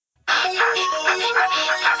If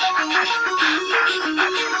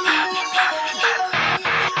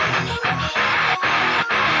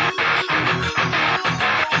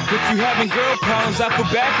you having girl problems, I feel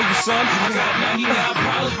bad for you, son. I got 99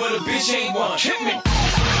 problems, but a bitch ain't one. Hit me.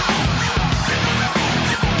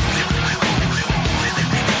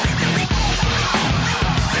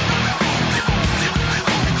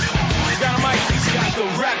 Dynamite's got the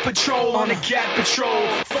rap patrol on the Gat patrol.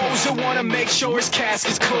 Foes who wanna make sure his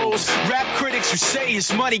casket's closed. Rap critics who say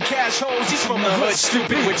his money cash holes. He's from the hood,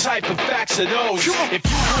 stupid. What type of facts are those? If you grew up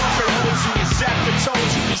in hoods and your zap the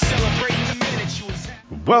toes, you be celebrating the minute you was.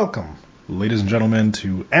 Welcome, ladies and gentlemen,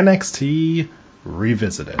 to NXT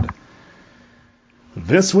Revisited.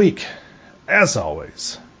 This week, as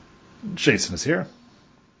always, Jason is here.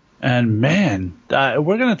 And man,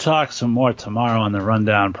 we're going to talk some more tomorrow on the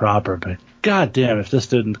rundown proper, but goddamn if this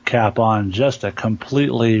didn't cap on just a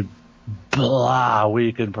completely blah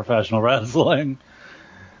week in professional wrestling.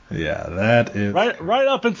 Yeah, that is... Right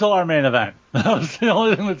up until our main event. That was the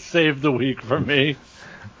only thing that saved the week for me.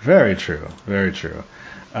 Very true, very true.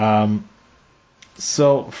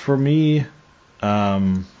 So, for me,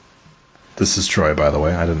 this is Troy, by the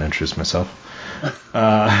way. I didn't introduce myself.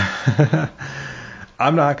 I'm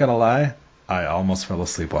not going to lie. I almost fell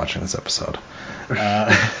asleep watching this episode.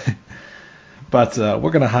 But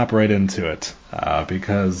we're going to hop right into it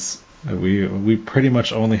because we pretty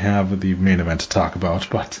much only have the main event to talk about,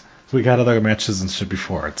 but we got other matches and shit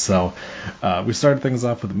before it. So we started things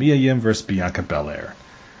off with Mia Yim versus Bianca Belair.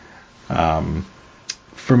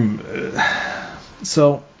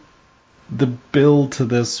 So the build to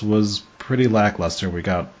this was pretty lackluster. We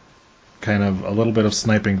got kind of a little bit of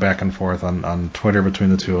sniping back and forth on Twitter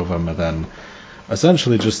between the two of them, and then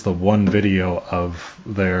essentially just the one video of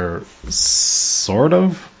their sort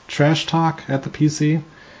of trash talk at the PC.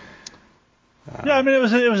 Yeah, I mean, it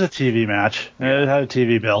was a TV match. It had a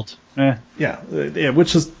TV build. Yeah,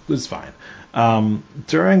 which is fine.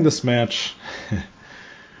 During this match,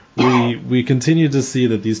 we continue to see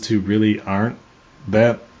that these two really aren't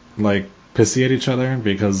that pissy at each other,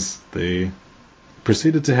 because they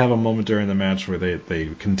proceeded to have a moment during the match where they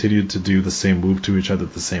continued to do the same move to each other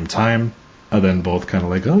at the same time, and then both kind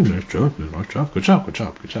of oh, nice job, good job.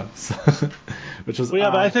 Which was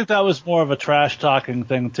but I think that was more of a trash talking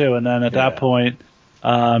thing too. And then at that point,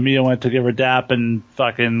 Mia went to give her dap and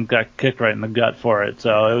fucking got kicked right in the gut for it.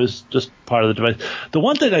 So it was just part of the device. The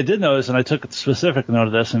one thing I did notice, and I took a specific note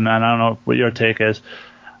of this, and I don't know what your take is,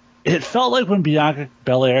 it felt like when Bianca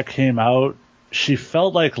Belair came out, she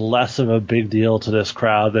felt like less of a big deal to this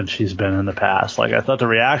crowd than she's been in the past. Like, I thought the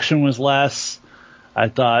reaction was less. I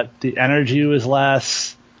thought the energy was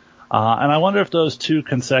less. And I wonder if those two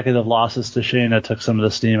consecutive losses to Shayna took some of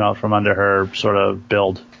the steam out from under her sort of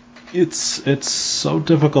build. It's so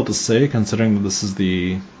difficult to say, considering that this is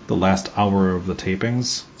the last hour of the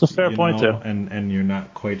tapings. It's a fair point, too. And you're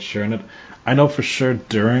not quite sure in it. I know for sure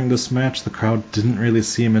during this match, the crowd didn't really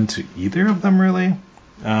seem into either of them, really.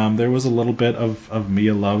 There was a little bit of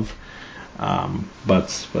Mia love,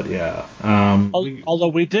 but yeah. Although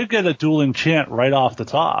we did get a dueling chant right off the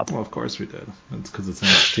top. Well, of course we did. It's because it's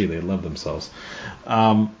NXT. They love themselves.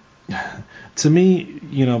 To me,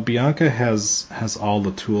 Bianca has all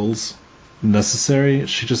the tools necessary.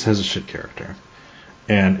 She just has a shit character,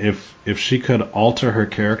 and if she could alter her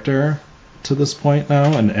character to this point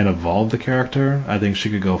now and evolve the character, I think she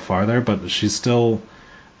could go farther. But she's still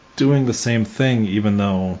doing the same thing, even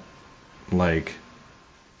though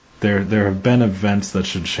there have been events that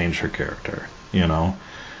should change her character,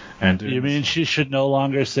 And you mean she should no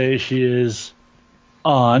longer say she is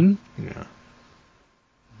on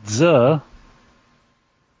the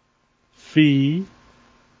feet?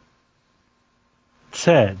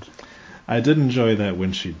 I did enjoy that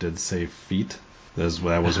when she did say feet.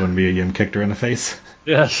 That was when Mia Yim kicked her in the face.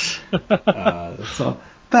 Yes. So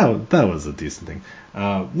that was a decent thing.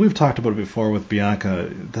 We've talked about it before with Bianca.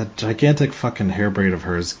 That gigantic fucking hair braid of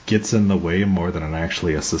hers gets in the way more than it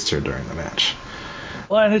actually assists her during the match.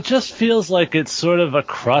 Well, and it just feels like it's sort of a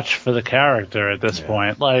crutch for the character at this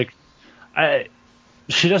point.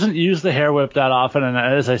 She doesn't use the hair whip that often, and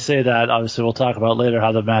as I say that, obviously we'll talk about later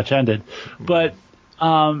how the match ended. But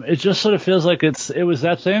it just sort of feels like it was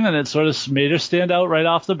that thing, and it sort of made her stand out right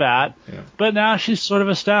off the bat. Yeah. But now she's sort of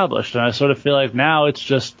established, and I sort of feel like now it's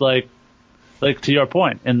just like to your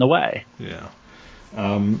point, in the way. Yeah.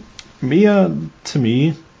 Mia, to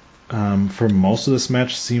me, for most of this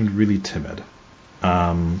match, seemed really timid.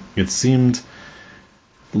 It seemed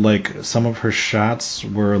like some of her shots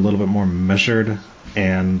were a little bit more measured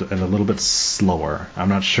and a little bit slower. I'm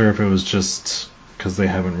not sure if it was just because they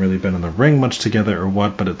haven't really been in the ring much together or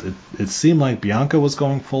what, but it seemed like Bianca was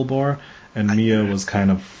going full bore, and Mia was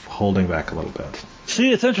kind of holding back a little bit.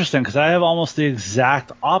 See, it's interesting because I have almost the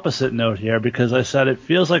exact opposite note here because I said it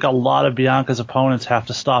feels like a lot of Bianca's opponents have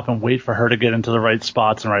to stop and wait for her to get into the right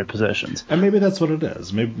spots and right positions. And maybe that's what it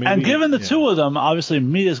is. Maybe, and given the two of them, obviously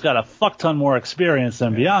Mia's got a fuck ton more experience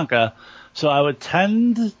than Bianca, so I would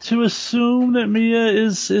tend to assume that Mia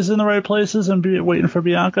is in the right places and waiting for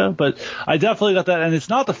Bianca, but I definitely got that, and it's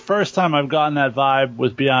not the first time I've gotten that vibe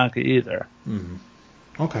with Bianca either. Mm-hmm.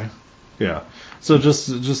 Okay. Yeah. So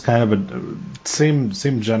just kind of a same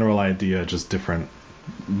general idea, just different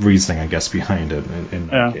reasoning, I guess, behind it in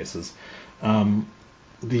many cases.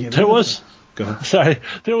 There was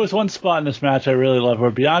one spot in this match I really loved where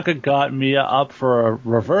Bianca got Mia up for a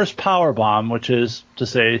reverse power bomb, which is to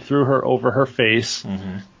say threw her over her face,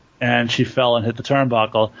 and she fell and hit the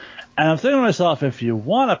turnbuckle. And I'm thinking to myself, if you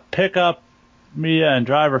want to pick up Mia and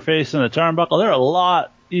drive her face in the turnbuckle, there are a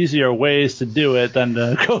lot easier ways to do it than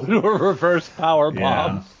to go to a reverse power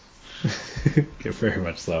bomb. Yeah. Very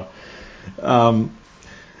much so.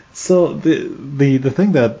 So the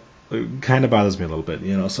thing that kind of bothers me a little bit,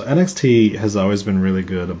 so NXT has always been really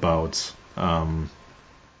good about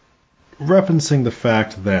referencing the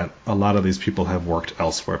fact that a lot of these people have worked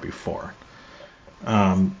elsewhere before.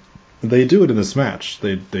 They do it in this match.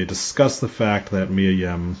 They discuss the fact that Mia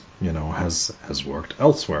Yim, has worked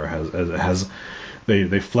elsewhere, has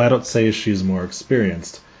They flat out say she's more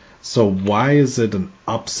experienced. So why is it an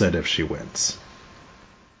upset if she wins?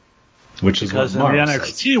 Which is because in the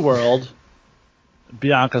NXT world,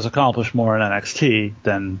 Bianca's accomplished more in NXT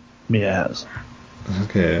than Mia has.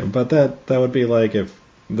 Okay, but that would be like if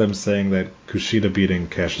them saying that Kushida beating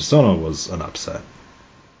Cassius Ohno was an upset.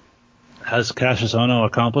 Has Cassius Ohno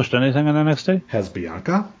accomplished anything in NXT? Has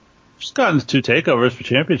Bianca? She's gotten 2 takeovers for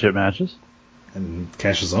championship matches. And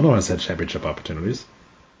Cassius Ohno has had championship opportunities.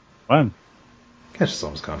 When? Cassius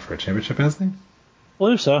Ohno's gone for a championship, hasn't he? I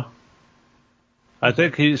believe so. I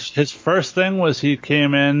think his first thing was he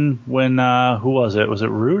came in when, who was it? Was it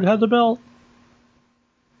Rude had the belt?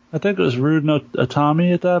 I think it was Rude no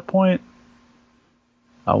Atami at that point.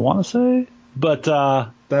 I want to say. But,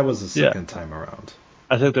 that was the second time around.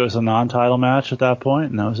 I think there was a non-title match at that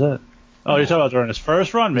point, and that was it. Oh, you're talking about during his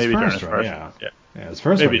first run? Maybe during his first run. Yeah, his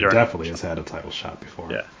first run definitely has had a title shot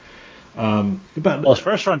before. Yeah. But his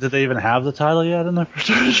first run, did they even have the title yet in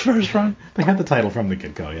his first run? They had the title from the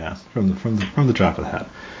get-go, yeah, from the drop of the hat.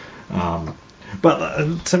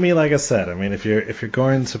 But to me, like I said, I mean, if you're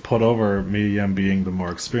going to put over Mia Yim being the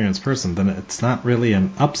more experienced person, then it's not really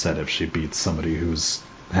an upset if she beats somebody who's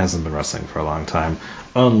hasn't been wrestling for a long time,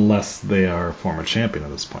 unless they are a former champion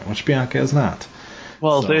at this point, which Bianca is not.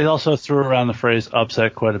 Well, they also threw around the phrase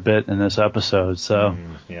 "upset" quite a bit in this episode, so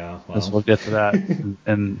we'll get to that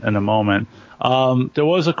in a moment. There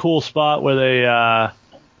was a cool spot where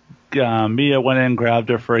Mia went in, grabbed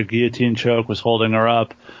her for a guillotine choke, was holding her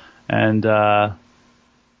up, and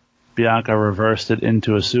Bianca reversed it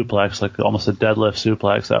into a suplex, like almost a deadlift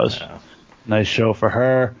suplex. That was a nice show for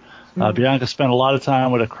her. Bianca spent a lot of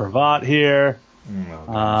time with a cravat here.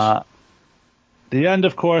 The end,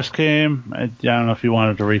 of course, came. I don't know if you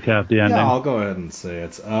wanted to recap the ending. Yeah, I'll go ahead and say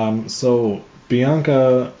it. So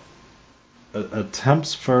Bianca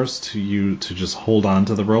attempts first to just hold on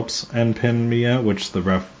to the ropes and pin Mia, which the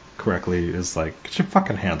ref correctly is like, get your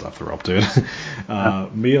fucking hands off the rope, dude.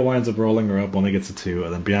 Mia winds up rolling her up, only gets a 2,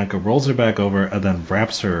 and then Bianca rolls her back over and then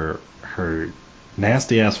wraps her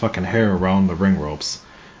nasty ass fucking hair around the ring ropes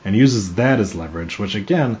and uses that as leverage, which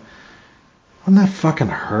again, wouldn't that fucking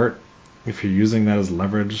hurt? If you're using that as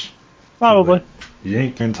leverage, probably. You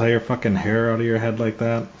yank your entire fucking hair out of your head like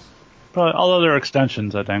that? Probably, although they're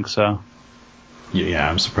extensions, I think so. Yeah,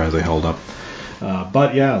 I'm surprised they hold up.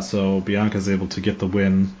 But yeah, so Bianca's able to get the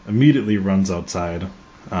win, immediately runs outside.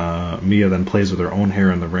 Mia then plays with her own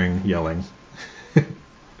hair in the ring, yelling.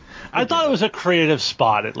 I thought it was a creative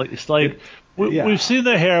spot, at least. We've seen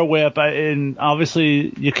the hair whip, and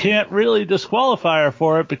obviously you can't really disqualify her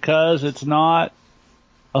for it because it's not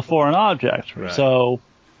a foreign object. Right. So,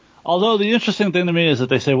 although the interesting thing to me is that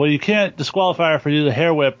they say, well, you can't disqualify her for doing the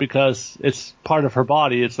hair whip because it's part of her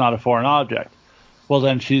body, it's not a foreign object. Well,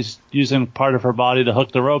 then she's using part of her body to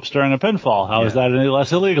hook the ropes during a pinfall. How is that any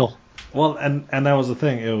less illegal? Well, and that was the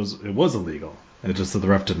thing. It was illegal. It's just that the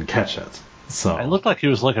ref didn't catch it. So it looked like he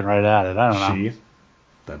was looking right at it. I don't know.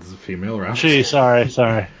 That is a female ref. Sorry.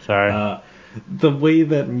 The way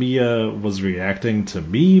that Mia was reacting to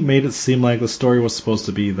me made it seem like the story was supposed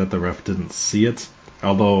to be that the ref didn't see it.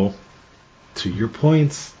 Although, to your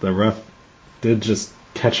point, the ref did just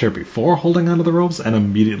catch her before holding onto the ropes, and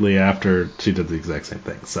immediately after she did the exact same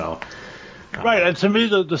thing. So, right, and to me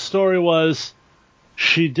the story was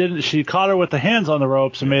she caught her with the hands on the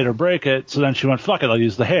ropes and made her break it. So then she went, "Fuck it, I'll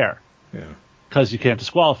use the hair." Yeah. Because you can't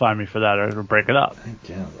disqualify me for that or break it up.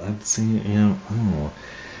 Yeah, I've seen,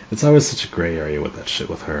 it's always such a gray area with that shit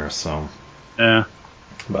with her, so. Yeah.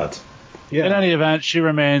 But, yeah. In any event, she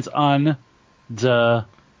remains undefeated.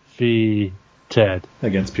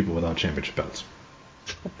 Against people without championship belts.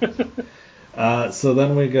 So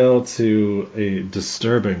then we go to a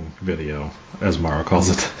disturbing video, as Mara calls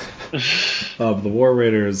it, of the War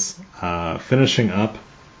Raiders finishing up,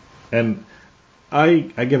 and I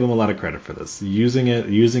give them a lot of credit for this. Using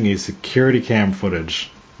a security cam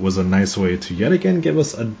footage was a nice way to yet again give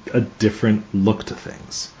us a different look to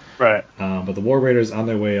things. Right. But the War Raiders on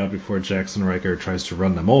their way out before Jackson Riker tries to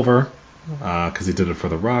run them over, because he did it for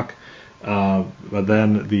The Rock. But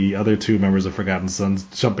then the other two members of Forgotten Sons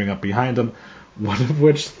jumping up behind him, one of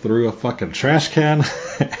which threw a fucking trash can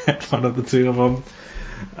at one of the two of them.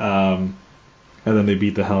 And then they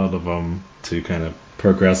beat the hell out of them to kind of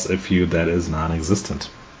progress a feud that is non-existent.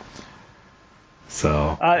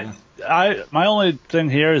 So my only thing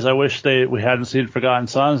here is I wish we hadn't seen Forgotten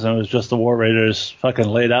Sons and it was just the War Raiders fucking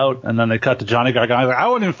laid out, and then they cut to Johnny Gargano. Like, I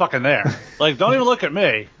wasn't even fucking there. Like, don't even look at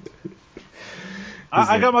me.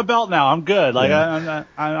 I got my belt now. I'm good. Like, yeah.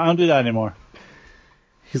 I don't do that anymore.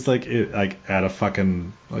 He's like at a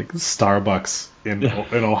fucking Starbucks in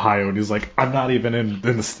Ohio, and he's like, I'm not even in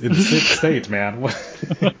the state, man.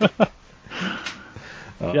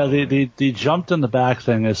 Yeah, the jumped in the back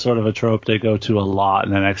thing is sort of a trope they go to a lot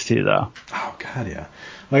in NXT, though. Oh god, yeah.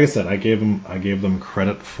 Like I said, I gave them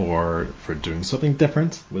credit for doing something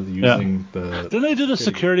different with using the. Didn't they do the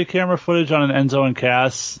security camera footage on an Enzo and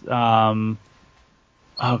Cass?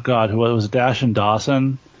 Oh god, who was it? Dash and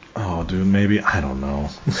Dawson? Oh, dude, maybe I don't know.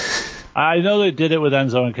 I know they did it with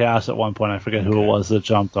Enzo and Cass at one point. I forget who it was that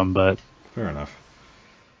jumped them, but fair enough.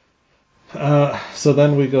 So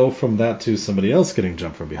then we go from that to somebody else getting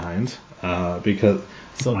jumped from behind, because.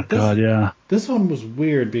 So oh my god, yeah. This one was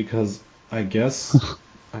weird because I guess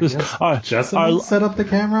Jessamine set up the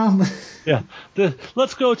camera. Yeah.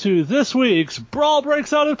 Let's go to this week's Brawl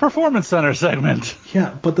Breaks Out at Performance Center segment.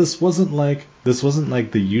 Yeah, but this wasn't like the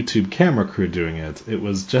YouTube camera crew doing it. It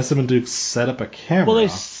was Jessamine Duke set up a camera. Well, they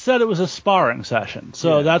said it was a sparring session,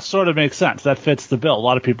 so that sort of makes sense. That fits the bill. A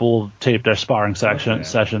lot of people tape their sparring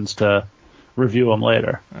sessions to review them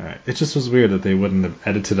later. All right. It just was weird that they wouldn't have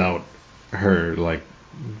edited out her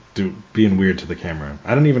being weird to the camera. I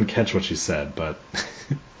didn't even catch what she said, but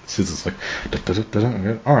she's just like,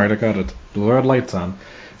 all right, I got it. The red light's on.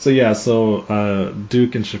 So yeah,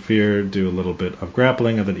 Duke and Shafir do a little bit of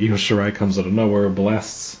grappling, and then Io Shirai comes out of nowhere,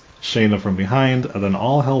 blasts Shayna from behind, and then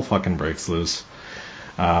all hell fucking breaks loose.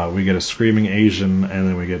 We get a screaming Asian, and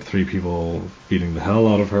then we get three people beating the hell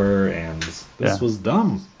out of her, and this was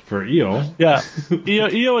dumb for Io. Yeah,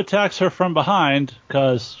 Io attacks her from behind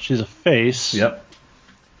because she's a face. Yep.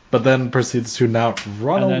 But then proceeds to now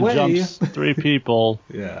run and away. Then jumps three people.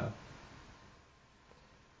 Yeah.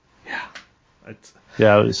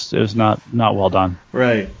 Yeah, it was not well done.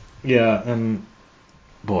 Right. Yeah, and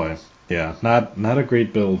boy, yeah, not a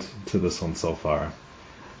great build to this one so far.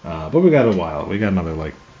 But we got a while. We got another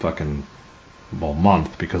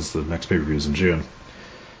month because the next pay-per-view is in June.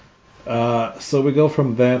 So we go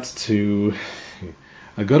from that to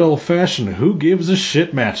a good old-fashioned who gives a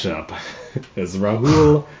shit matchup as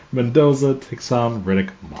Raul Mendoza takes on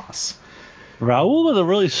Riddick Moss. Raul with a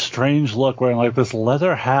really strange look, wearing this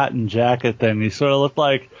leather hat and jacket thing. He sort of looked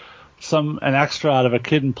like an extra out of a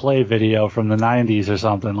Kid and Play video from the 90s or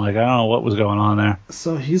something. I don't know what was going on there.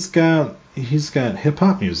 So he's got hip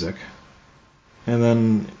hop music, and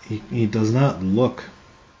then he does not look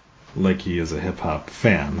like he is a hip hop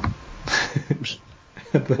fan.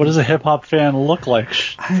 What does a hip hop fan look like,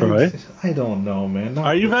 Troy? I don't know, man.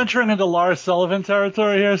 Are you venturing into Lars Sullivan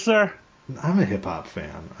territory here, sir? I'm a hip hop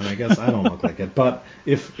fan, and I guess I don't look like it. But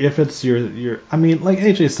if it's your, I mean,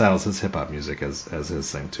 AJ Styles has hip hop music as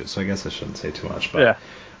his thing too. So I guess I shouldn't say too much. But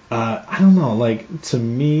I don't know. To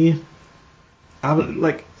me, I would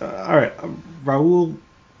all right, Raul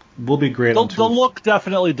will be great. The look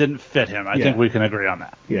definitely didn't fit him. I think we can agree on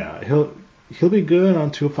that. Yeah, he'll be good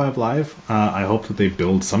on 205 Live. I hope that they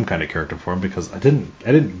build some kind of character for him, because I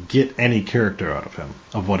didn't get any character out of him,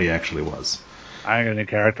 of what he actually was. I ain't got any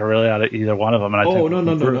character really out of either one of them.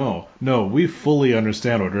 And No. We fully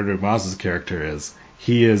understand what Riddick Moss's character is.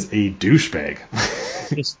 He is a douchebag.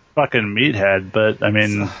 Just fucking meathead, but I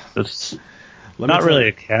mean, it's Not really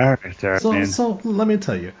a character. So let me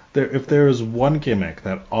tell you, if there is one gimmick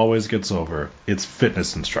that always gets over, it's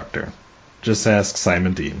fitness instructor. Just ask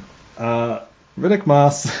Simon Dean. Riddick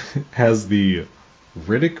Moss has the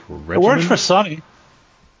Riddick regimen. It worked for Sunny.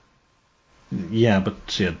 Yeah, but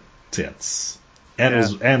she had tits.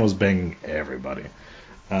 And was banging everybody.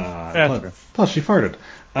 Plus she farted.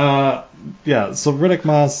 So Riddick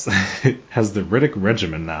Moss has the Riddick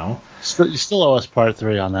regimen now. You still owe us part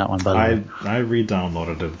 3 on that one, by the way. I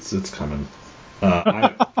re-downloaded it. It's coming.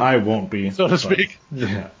 I won't be. So to speak.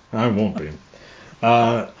 Yeah, I won't be.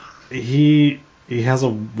 He has a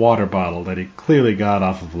water bottle that he clearly got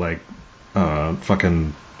off of like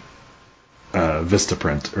fucking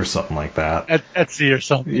Vistaprint or something like that. Etsy or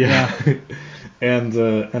something. Yeah.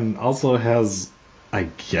 And also has, I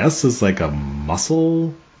guess, is like a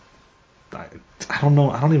muscle. I don't know.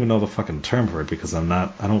 I don't even know the fucking term for it because I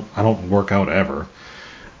don't work out ever.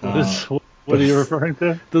 What are you referring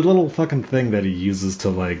to? The little fucking thing that he uses to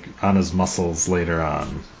like on his muscles later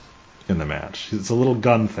on in the match. It's a little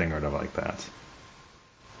gun thing or whatever like that.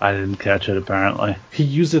 I didn't catch it, apparently. He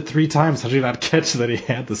used it 3 times. How did you not catch that he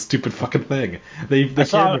had this stupid fucking thing? I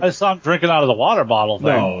saw him drinking out of the water bottle thing.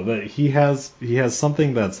 No, he has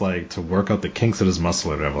something that's like to work out the kinks of his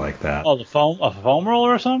muscle or whatever like that. Oh, a foam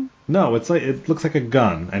roller or something? No, it's like it looks like a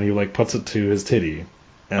gun, and he like puts it to his titty.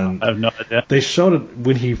 And I have no idea. They showed it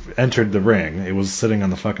when he entered the ring. It was sitting on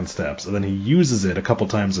the fucking steps, and then he uses it a couple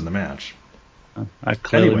times in the match. I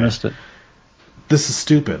clearly missed it. This is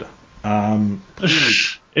stupid.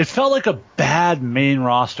 It felt like a bad main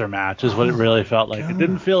roster match, is what it really felt like. God. It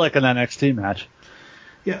didn't feel like an NXT match.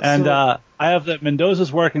 Yeah, and I have that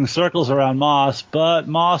Mendoza's working circles around Moss, but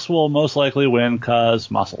Moss will most likely win because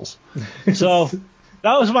muscles. So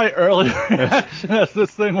that was my early reaction as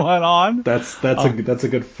this thing went on. That's a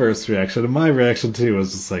good first reaction. And my reaction too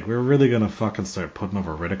was just like, we're really gonna fucking start putting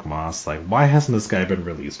over Riddick Moss. Like, why hasn't this guy been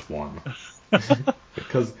released one?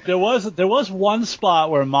 Because there was one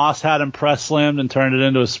spot where Moss had him press slammed and turned it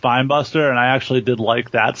into a spine buster, and I actually did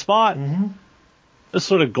like that spot. Mm-hmm. It's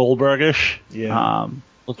sort of Goldbergish. Yeah.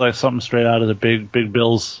 Looked like something straight out of the Big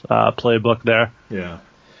Bill's playbook there. Yeah.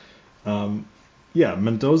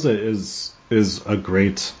 Mendoza is a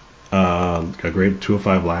great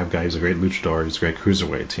 205 Live guy. He's a great luchador. He's a great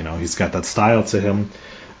cruiserweight. You know, he's got that style to him.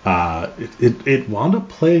 It wound up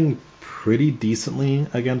playing pretty decently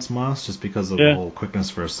against Moss just because of the whole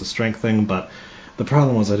quickness versus the strength thing, but the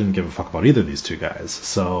problem was I didn't give a fuck about either of these two guys.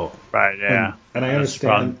 So right, yeah, and I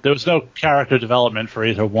understand there was no character development for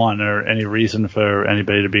either one or any reason for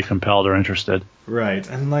anybody to be compelled or interested. Right,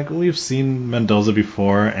 and like we've seen Mendoza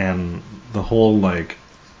before, and the whole like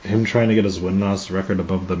him trying to get his win-loss record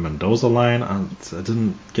above the Mendoza line, I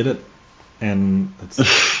didn't get it, and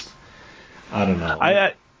it's I don't know.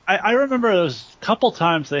 I remember there was a couple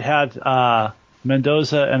times they had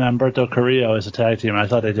Mendoza and Humberto Carrillo as a tag team, and I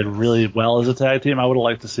thought they did really well as a tag team. I would have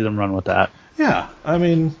liked to see them run with that. Yeah, I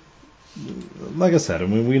mean, like I said,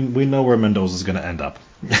 we know where Mendoza's going to end up.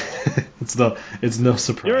 It's no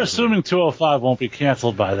surprise. You're assuming 205 won't be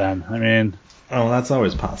canceled by then. I mean, oh, that's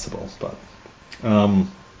always possible, but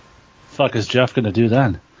fuck is Jeff going to do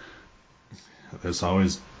then? There's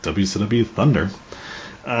always WCW Thunder.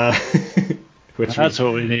 That's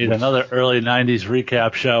what we need, another early 90s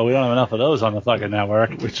recap show. We don't have enough of those on the fucking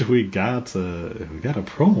network. Which we got a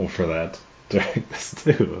promo for that during this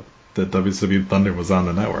too. That WCW Thunder was on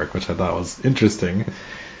the network, which I thought was interesting,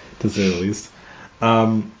 to say the least.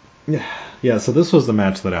 So this was the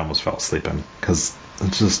match that I almost fell asleep in, because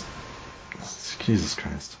it's just... Jesus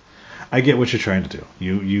Christ. I get what you're trying to do.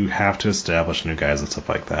 You have to establish new guys and stuff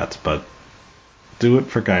like that, but do it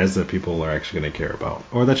for guys that people are actually going to care about,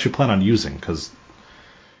 or that you plan on using, because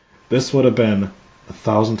this would have been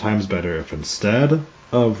 1,000 times better if instead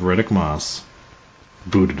of Riddick Moss,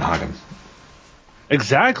 Budenhagen.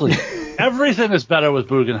 Exactly. Everything is better with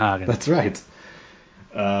Budenhagen. That's right.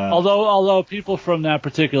 Although people from that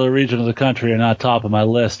particular region of the country are not top of my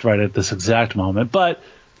list right at this exact moment, but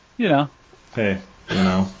you know. Hey,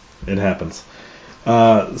 it happens.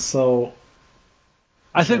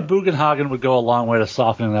 I think Budenhagen would go a long way to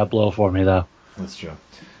softening that blow for me, though. That's true.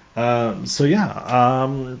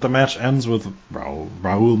 The match ends with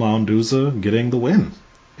Raul Mendoza getting the win.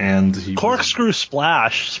 And corkscrew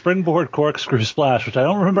splash, springboard corkscrew splash, which I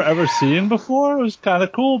don't remember ever seeing before. It was kind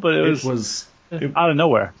of cool, but it was out of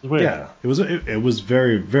nowhere. It was weird. Yeah, it was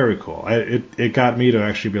very, very cool. It got me to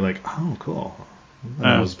actually be like, oh, cool.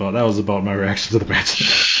 That was about my reaction to the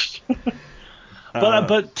match.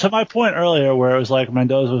 But to my point earlier, where it was like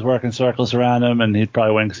Mendoza was working circles around him, and he'd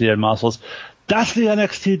probably win because he had muscles. That's the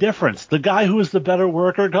NXT difference. The guy who was the better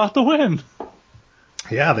worker got the win.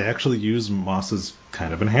 Yeah, they actually use Moss's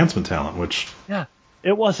kind of enhancement talent, which... Yeah.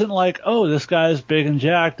 It wasn't like, oh, this guy's big and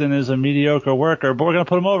jacked and is a mediocre worker, but we're going to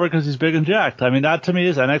put him over because he's big and jacked. I mean, that to me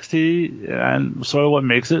is NXT and sort of what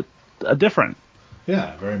makes it different.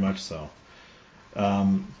 Yeah, very much so.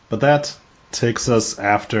 But that takes us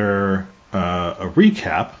after a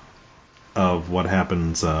recap of what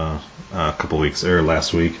happened a couple weeks, or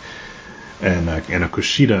last week, and a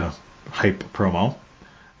Kushida hype promo.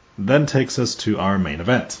 Then takes us to our main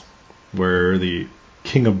event, where the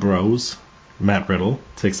King of Bros, Matt Riddle,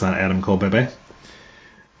 takes on Adam Cole Bebe.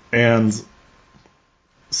 And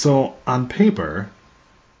so on paper,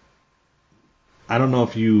 I don't know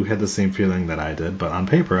if you had the same feeling that I did, but on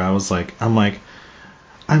paper I'm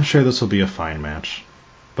sure this will be a fine match,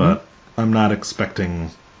 but I'm not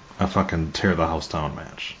expecting a fucking tear the house down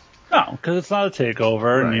match. No, because it's not a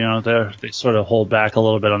takeover, Right. and they sort of hold back a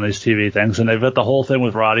little bit on these TV things, and they've got the whole thing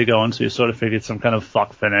with Roddy going, so you sort of figured some kind of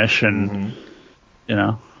fuck finish, and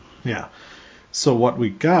Yeah. So what we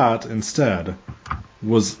got instead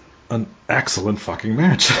was an excellent fucking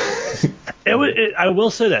match. I will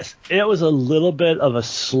say this: it was a little bit of a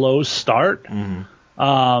slow start,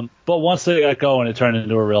 but once they got going, it turned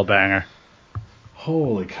into a real banger.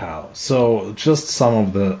 Holy cow! So just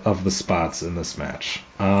some of the spots in this match.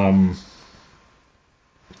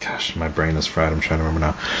 Gosh, my brain is fried. I'm trying to remember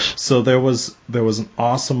now. So there was an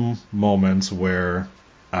awesome moment where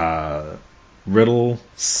Riddle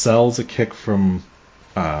sells a kick from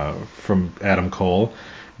Adam Cole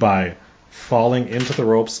by falling into the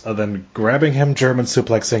ropes and then grabbing him, German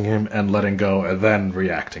suplexing him, and letting go, and then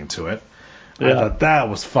reacting to it. Yeah. I thought that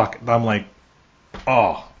was fucking. I'm like,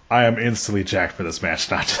 oh, I am instantly jacked for this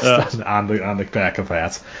match, not just on the back of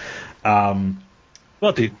that.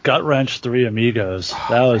 Well, the gut wrench 3 Amigos.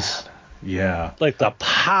 That was like the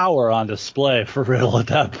power on display for Riddle at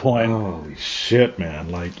that point. Holy shit, man!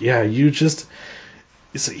 Like, yeah, he hits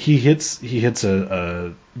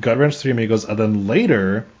a gut wrench 3 Amigos, and then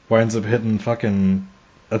later winds up hitting fucking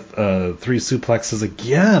 3 suplexes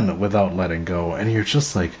again without letting go, and you're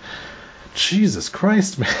just like, Jesus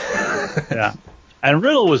Christ, man. Yeah. And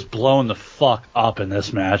Riddle was blown the fuck up in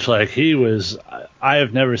this match. Like, I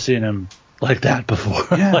have never seen him like that before.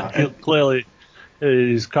 Yeah. Like, clearly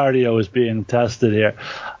his cardio is being tested here.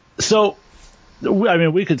 So, I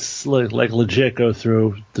mean, we could like legit go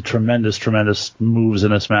through the tremendous moves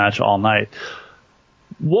in this match all night.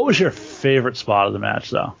 What was your favorite spot of the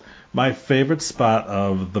match, though? My favorite spot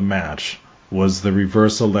of the match was the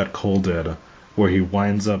reversal that Cole did, where he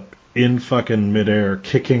winds up in fucking midair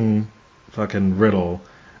kicking fucking Riddle,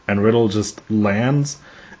 and Riddle just lands,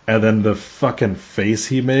 and then the fucking face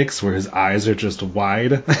he makes where his eyes are just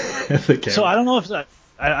wide. So I don't know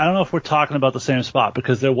if we're talking about the same spot,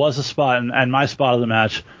 because there was a spot, and my spot of the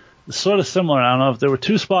match is sort of similar. I don't know if there were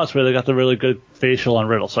 2 spots where they got the really good facial on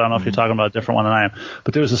Riddle, so I don't know if you're talking about a different one than I am.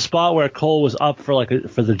 But there was a spot where Cole was up for the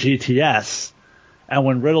GTS, and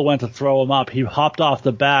when Riddle went to throw him up, he hopped off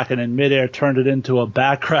the back and in midair turned it into a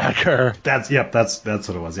backcracker. That's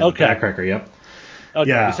what it was. Yeah, okay. Backcracker, yep. Okay,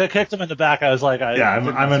 yeah. You said kicked him in the back. I was like, I'm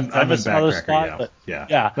in backcracker. Spot,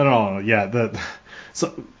 yeah. No. Yeah.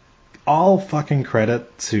 So all fucking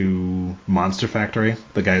credit to Monster Factory,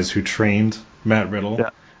 the guys who trained Matt Riddle,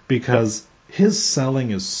 because his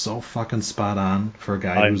selling is so fucking spot on for a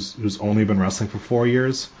guy who's only been wrestling for 4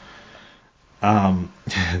 years.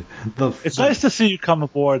 It's nice to see you come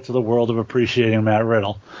aboard to the world of appreciating Matt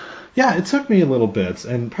Riddle. Yeah, it took me a little bit,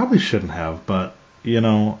 and probably shouldn't have, but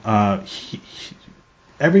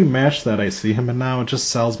every match that I see him in now, it just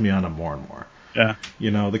sells me on him more and more. Yeah.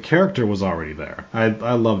 The character was already there. I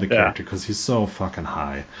love the character because he's so fucking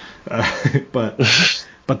high. But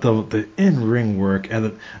the in-ring work,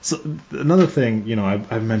 and so another thing,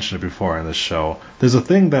 I've mentioned it before on this show. There's a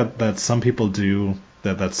thing that some people do,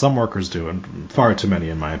 that some workers do, and far too many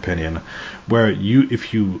in my opinion, where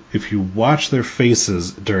if you watch their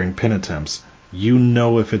faces during pin attempts,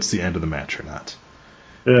 if it's the end of the match or not.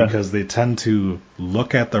 Yeah. Because they tend to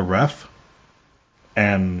look at the ref,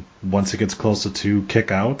 and once it gets close to 2,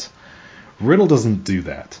 kick out. Riddle doesn't do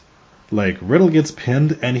that. Like, Riddle gets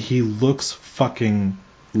pinned, and he looks fucking,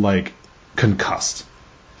 like, concussed.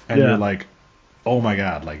 And you're like, oh my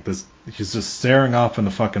god, like, this, he's just staring off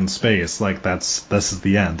into fucking space, like, this is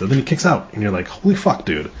the end. And then he kicks out, and you're like, holy fuck,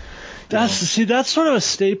 dude. That's sort of a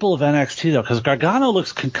staple of NXT, though, because Gargano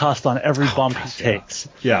looks concussed on every bump he takes.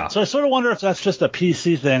 Yeah. So I sort of wonder if that's just a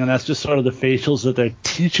PC thing, and that's just sort of the facials that they're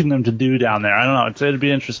teaching them to do down there. I don't know. It'd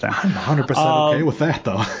be interesting. I'm 100% okay with that,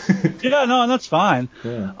 though. Yeah, no, and that's fine.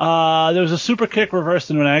 Yeah. There was a super kick reversed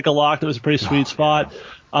into an ankle lock. That was a pretty sweet spot.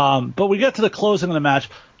 But we get to the closing of the match.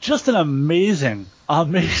 Just an amazing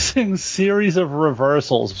series of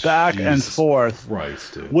reversals back and forth,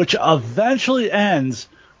 Christ, dude. which eventually ends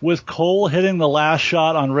with Cole hitting the last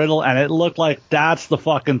shot on Riddle, and it looked like that's the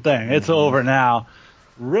fucking thing. It's over now.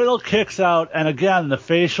 Riddle kicks out, and again, the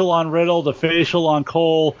facial on Riddle, the facial on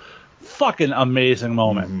Cole. Fucking amazing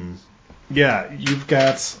moment. Yeah, you've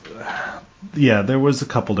got... Yeah, there was a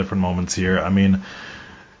couple different moments here. I mean,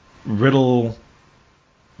 Riddle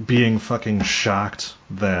being fucking shocked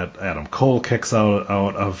that Adam Cole kicks out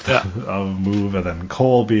of the move, and then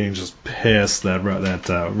Cole being just pissed that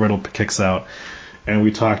Riddle kicks out. And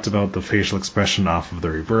we talked about the facial expression off of the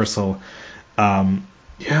reversal.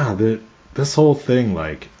 This whole thing,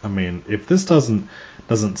 like, I mean, if this doesn't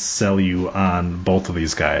sell you on both of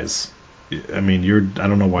these guys, I mean, I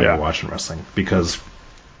don't know why you're watching wrestling, because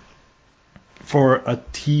for a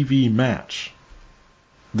TV match,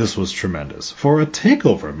 this was tremendous. For a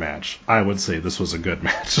takeover match, I would say this was a good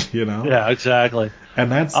match, you know? Yeah, exactly. And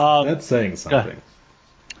that's saying something.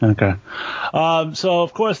 Okay. So,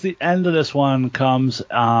 of course, the end of this one comes,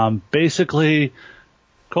 basically,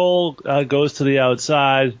 Cole goes to the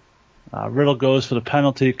outside. Riddle goes for the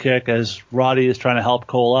penalty kick as Roddy is trying to help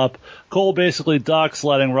Cole up. Cole basically ducks,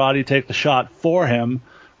 letting Roddy take the shot for him.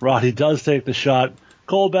 Roddy does take the shot.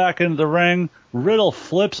 Cole back into the ring. Riddle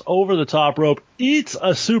flips over the top rope, eats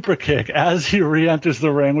a super kick as he re-enters the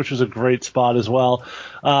ring, which was a great spot as well.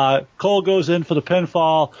 Cole goes in for the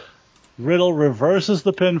pinfall. Riddle reverses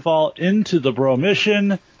the pinfall into the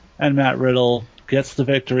Bro-mission, and Matt Riddle gets the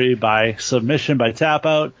victory by submission, by tap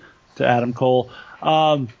out to Adam Cole.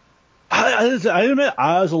 I admit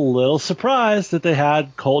I was a little surprised that they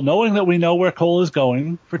had Cole, knowing that we know where Cole is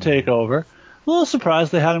going for TakeOver. A little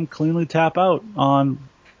surprised they had him cleanly tap out on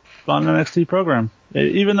an NXT program.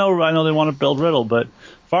 Even though I know they want to build Riddle, but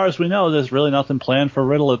as far as we know, there's really nothing planned for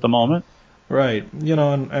Riddle at the moment. Right. You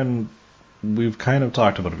know, and we've kind of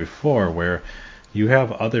talked about it before, where you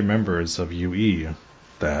have other members of UE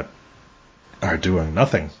that are doing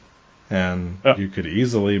nothing. And you could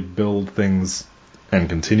easily build things and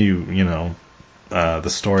continue, you know, the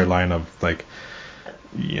storyline of, like,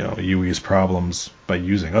 you know, UE's problems by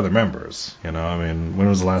using other members. You know, I mean, when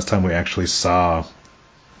was the last time we actually saw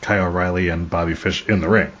Kyle O'Reilly and Bobby Fish in the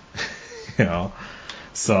ring? You know,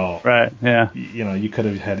 so right, yeah, you know, you could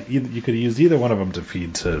have used either one of them to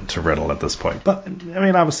feed to Riddle at this point. But I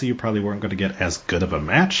mean, obviously, you probably weren't going to get as good of a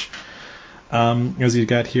match as you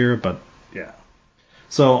got here. But yeah,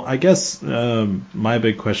 so I guess my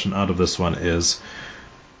big question out of this one is,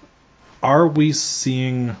 are we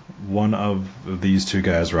seeing one of these two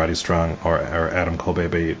guys, Roddy Strong or Adam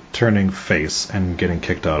Cole, turning face and getting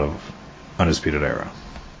kicked out of Undisputed Era?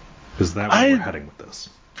 Is that where we're heading with this?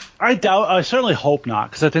 I certainly hope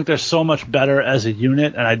not, because I think they're so much better as a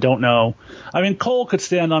unit, and I don't know. I mean, Cole could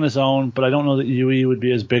stand on his own, but I don't know that UE would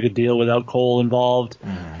be as big a deal without Cole involved.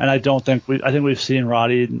 And I think we've seen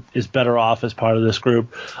Roddy is better off as part of this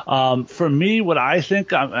group. For me, what I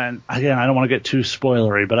think, and again, I don't want to get too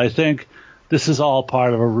spoilery, but I think this is all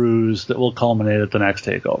part of a ruse that will culminate at the next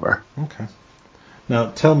TakeOver. Okay.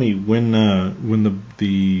 Now, tell me, when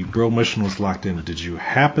the Bro-mission was locked in, did you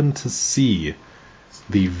happen to see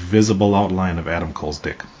the visible outline of Adam Cole's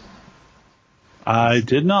dick? I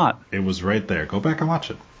did not. It was right there. Go back and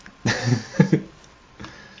watch it.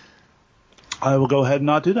 I will go ahead and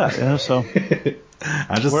not do that. Yeah, so.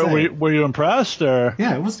 Were you impressed, or?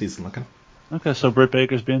 Yeah, it was decent looking. Okay, so Britt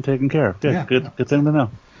Baker's being taken care of. Good, good thing to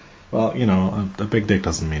know. Well, you know, a big dick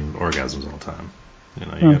doesn't mean orgasms all the time. You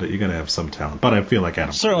know, you gotta have some talent. But I feel like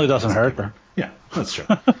Adam certainly doesn't hurt her. Yeah, that's true.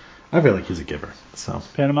 I feel like he's a giver. So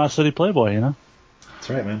Panama City Playboy, you know. That's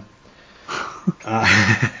right, man.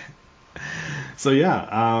 So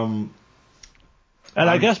yeah. And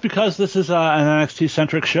I guess because this is an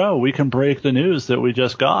NXT-centric show, we can break the news that we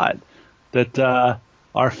just got. That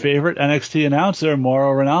our favorite NXT announcer,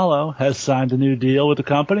 Mauro Ranallo, has signed a new deal with the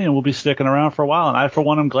company and will be sticking around for a while. And I, for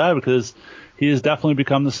one, am glad, because he has definitely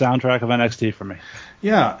become the soundtrack of NXT for me.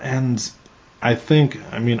 Yeah, and I think,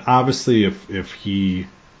 I mean, obviously, if we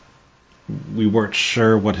weren't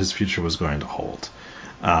sure what his future was going to hold.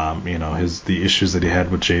 You know, the issues that he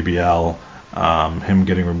had with JBL, him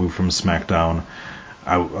getting removed from SmackDown.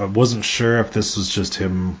 I wasn't sure if this was just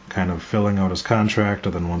him kind of filling out his contract,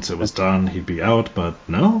 or then once it was done, he'd be out. But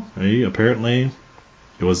no, he apparently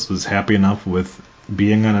was happy enough with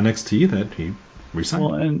being on NXT that he resigned.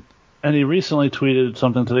 Well, and he recently tweeted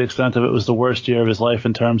something to the extent of it was the worst year of his life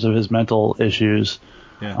in terms of his mental issues.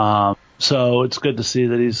 Yeah. So it's good to see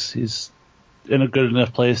that he's in a good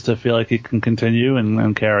enough place to feel like he can continue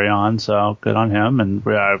and carry on. So good on him. And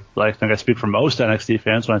I think I speak for most NXT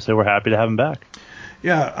fans when I say we're happy to have him back.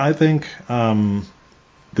 Yeah, I think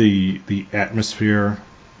the atmosphere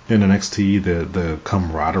in NXT, the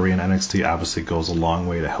camaraderie in NXT obviously goes a long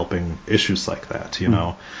way to helping issues like that, you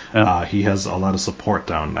know. Yeah. He has a lot of support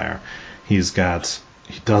down there. He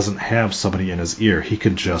doesn't have somebody in his ear. He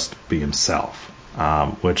can just be himself,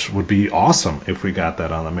 which would be awesome if we got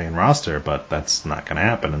that on the main roster, but that's not going to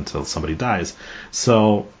happen until somebody dies.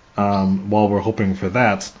 So while we're hoping for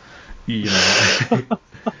that, you know,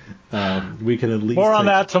 we can at least more on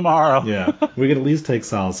that tomorrow. Yeah, we can at least take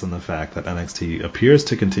solace in the fact that NXT appears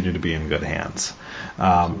to continue to be in good hands.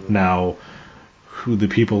 Now, who the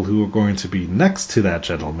people who are going to be next to that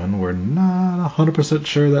gentleman, we're not 100%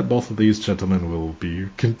 sure that both of these gentlemen will be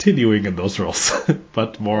continuing in those roles.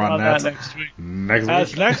 But more on that next week.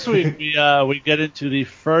 Next week we get into the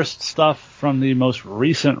first stuff from the most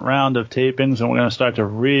recent round of tapings, and we're going to start to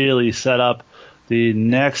really set up the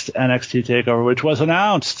next NXT TakeOver, which was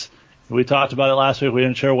announced. We talked about it last week. We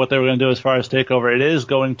didn't sure what they were going to do as far as TakeOver. It is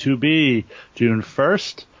going to be June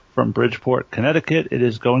 1st from Bridgeport, Connecticut. It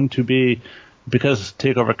is going to be, because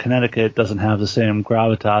TakeOver Connecticut doesn't have the same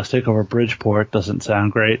gravitas, TakeOver Bridgeport doesn't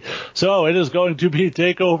sound great. So it is going to be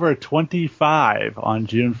TakeOver 25 on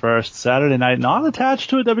June 1st, Saturday night, not attached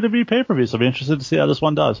to a WWE pay-per-view. So I'll be interested to see how this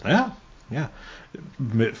one does. Yeah.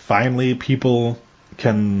 Finally, people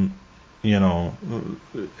can... You know,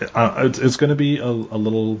 it's going to be a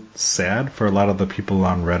little sad for a lot of the people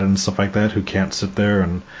on Reddit and stuff like that who can't sit there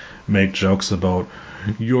and make jokes about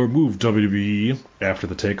your move, WWE, after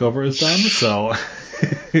the takeover is done. So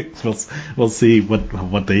we'll see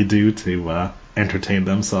what they do to entertain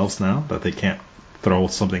themselves now that they can't throw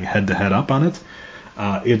something head to head up on it.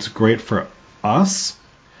 It's great for us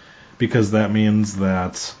because that means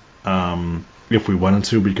that. If we wanted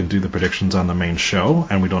to, we can do the predictions on the main show,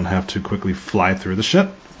 and we don't have to quickly fly through the shit.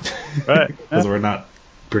 Right. Because we're not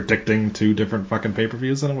predicting 2 different fucking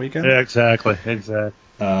pay-per-views in a weekend. Yeah, exactly.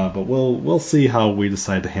 But we'll see how we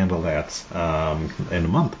decide to handle that in a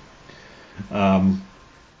month.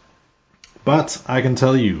 But I can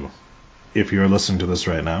tell you, if you're listening to this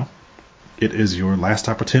right now, it is your last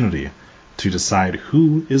opportunity to decide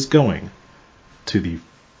who is going to the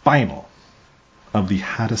final of the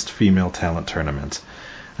hottest female talent tournament.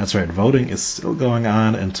 That's right, voting is still going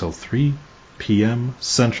on until 3 p.m.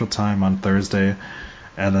 Central Time on Thursday.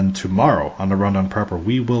 And then tomorrow on the Rundown Proper,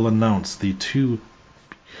 we will announce the 2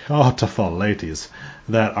 beautiful ladies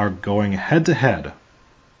that are going head-to-head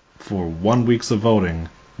for 1 week's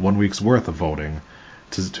worth of voting,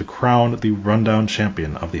 to crown the Rundown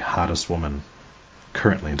champion of the hottest woman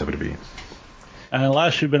currently in WWE. And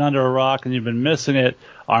unless you've been under a rock and you've been missing it,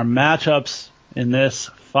 our matchups in this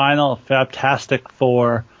final Fantastic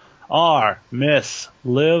Four are Miss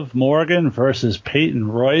Liv Morgan versus Peyton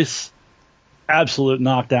Royce. Absolute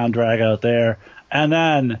knockdown drag out there. And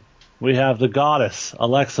then we have the goddess,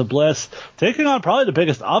 Alexa Bliss, taking on probably the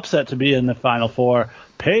biggest upset to be in the Final Four,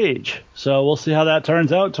 Paige. So we'll see how that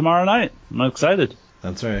turns out tomorrow night. I'm excited.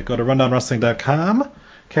 That's right. Go to rundownwrestling.com,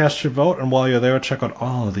 cast your vote, and while you're there, check out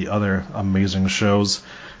all of the other amazing shows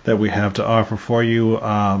that we have to offer for you.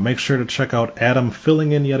 Make sure to check out Adam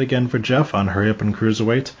filling in yet again for Jeff on Hurry Up and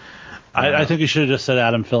Cruiserweight. I think you should have just said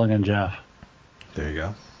Adam filling in Jeff. There you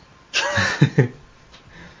go.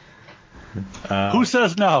 Who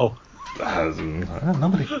says no?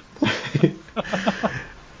 Nobody.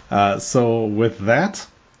 So with that,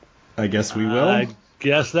 I guess we will. I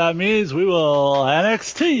guess that means we will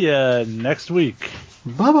NXT you next week.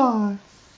 Bye-bye.